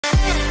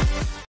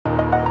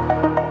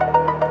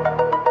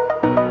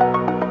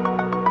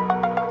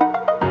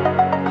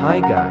Hi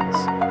guys.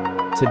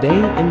 Today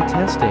in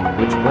testing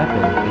which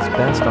weapon is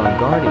best on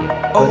Guardian,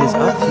 but is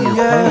up to your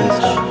playing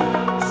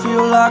style.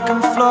 Feel like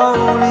I'm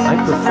floating. I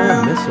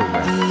prefer missile the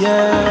rounds.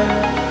 air.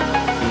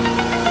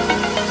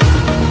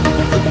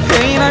 The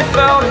pain I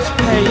felt is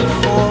paid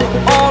for.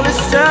 All is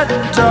said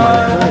and My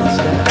done. current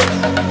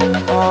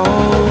stats.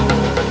 Oh,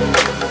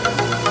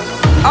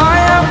 I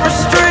am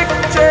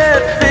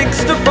restricted,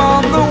 fixed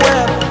upon the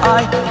web.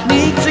 I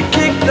need to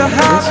kick the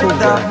habit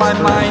that my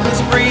mind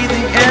is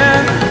breathing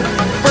in.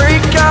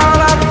 Break out,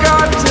 I've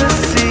got to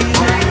see.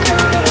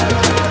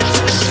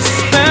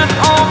 Spent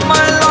all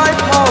my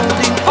life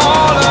holding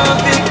all of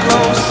it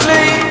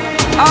closely.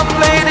 I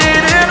played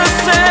it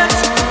innocent,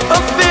 a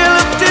feel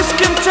of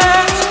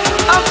discontent.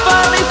 I'm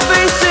finally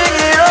facing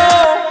it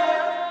all,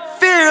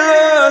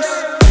 fearless.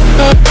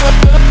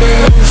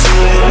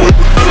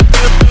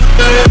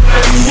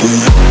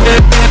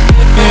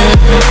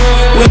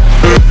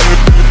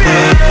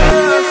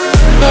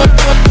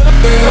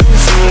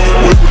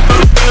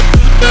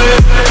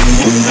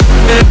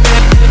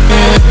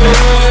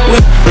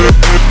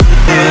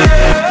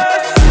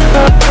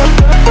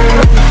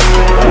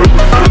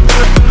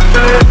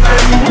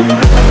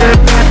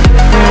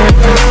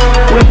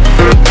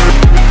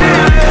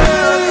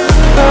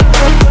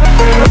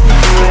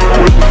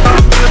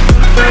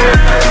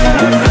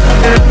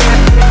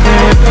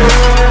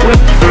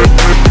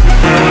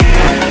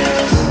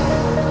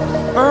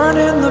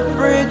 Burning the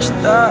bridge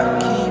that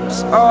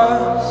keeps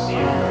us.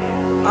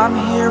 I'm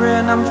here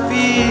and I'm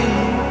feeling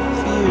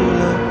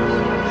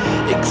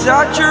fearless.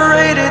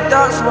 Exaggerated,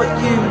 that's what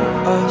you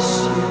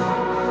assume.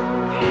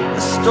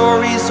 The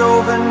story's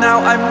over now,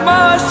 I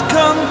must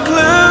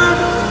conclude.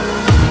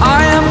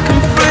 I am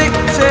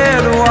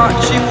conflicted,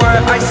 watching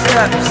where I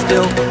step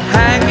still,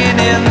 hanging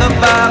in the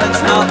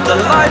balance. Not the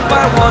life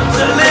I want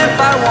to live,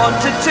 I want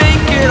to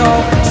take it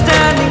all.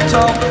 Standing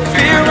tall,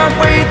 fear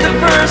outweighed the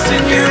person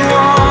you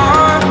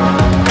are.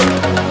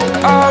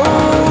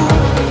 Oh,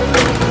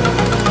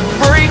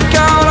 break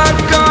out,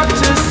 I've got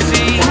to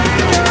see.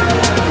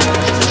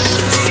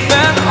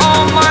 Spent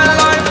all my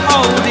life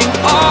holding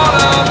all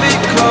of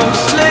it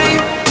closely.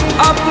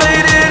 I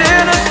played it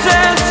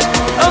innocent,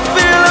 a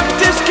feel of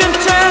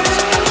discontent.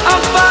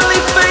 I'm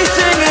finally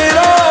facing it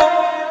all,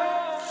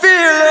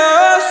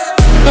 fearless.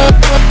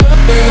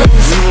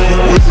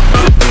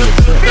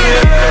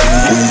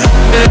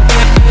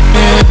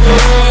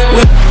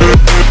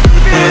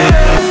 Fearless.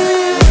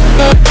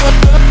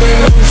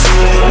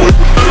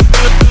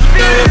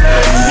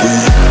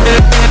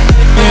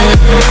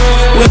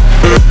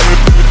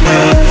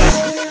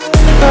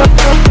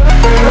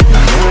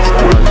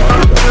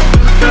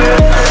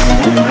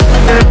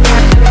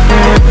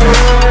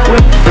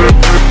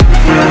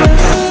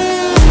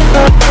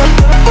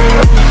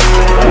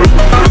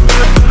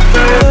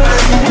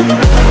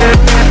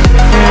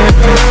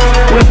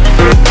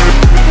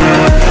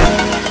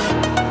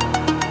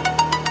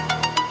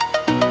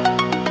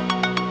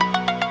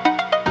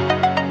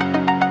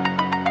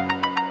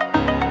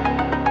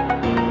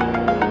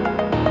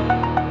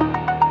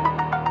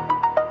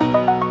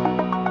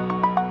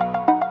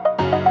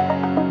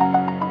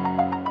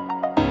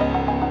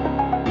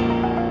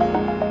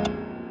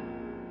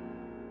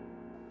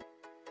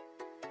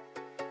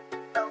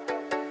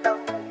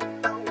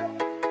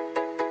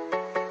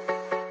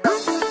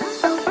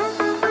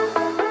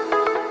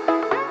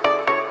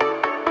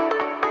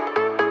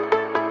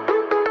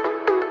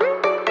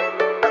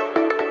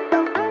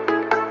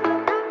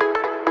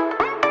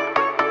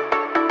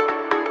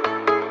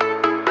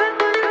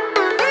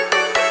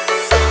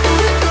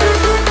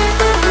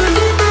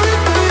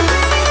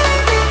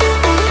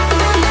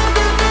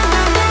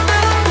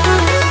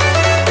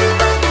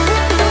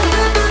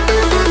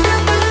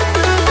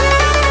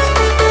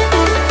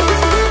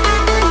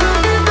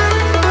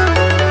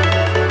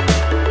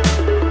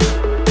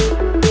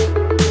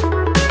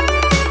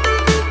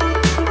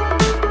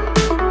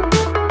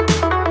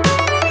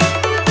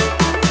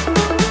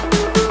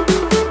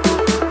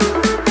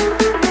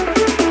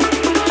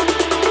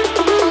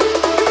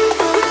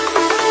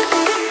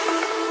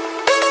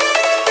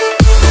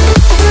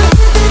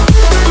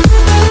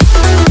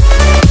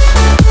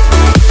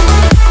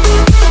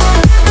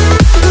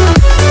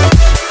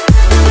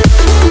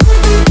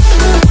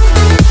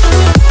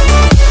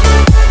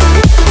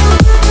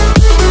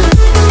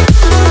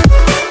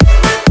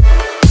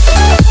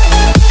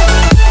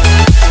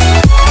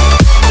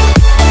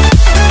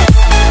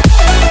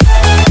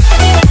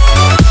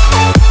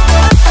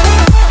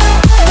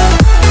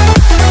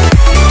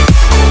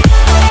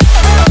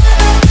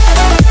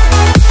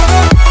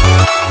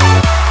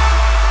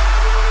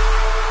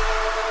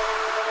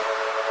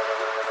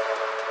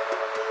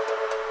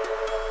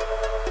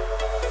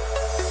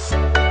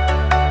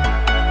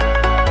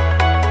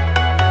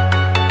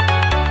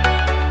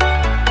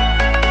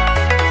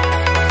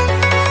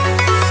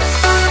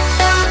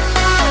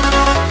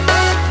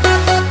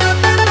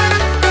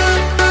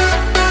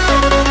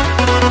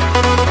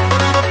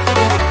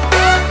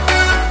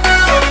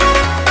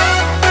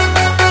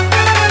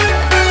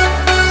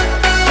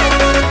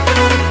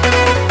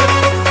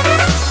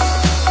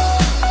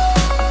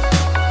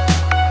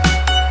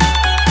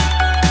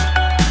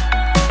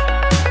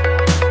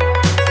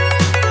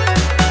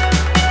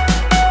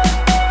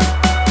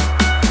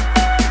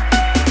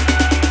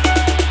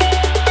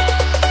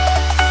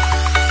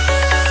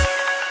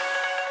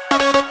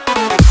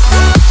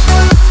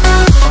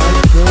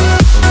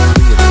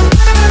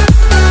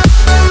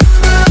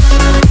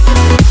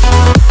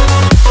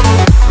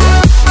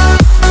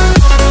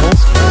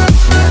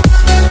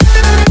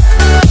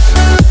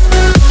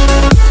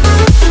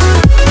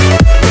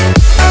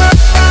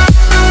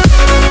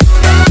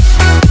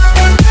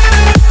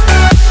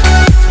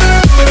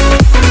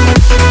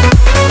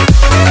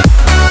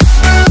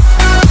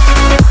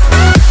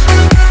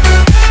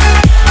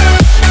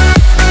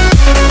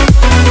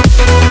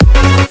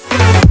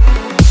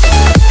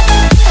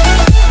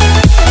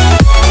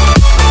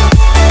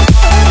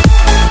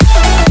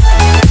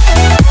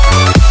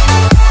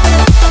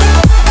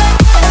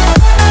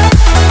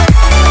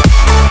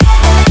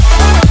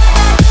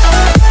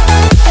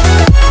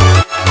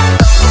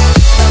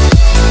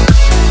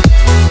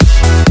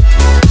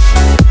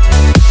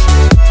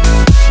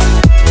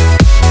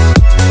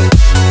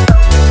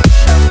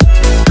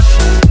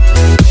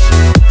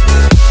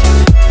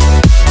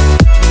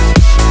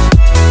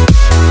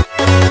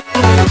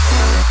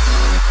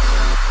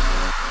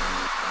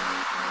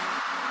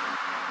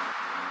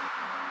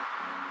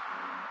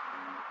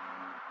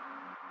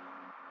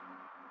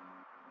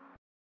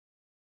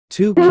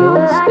 2 kills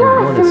and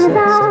 1 assist.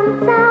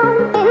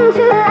 Down into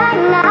the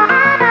light now.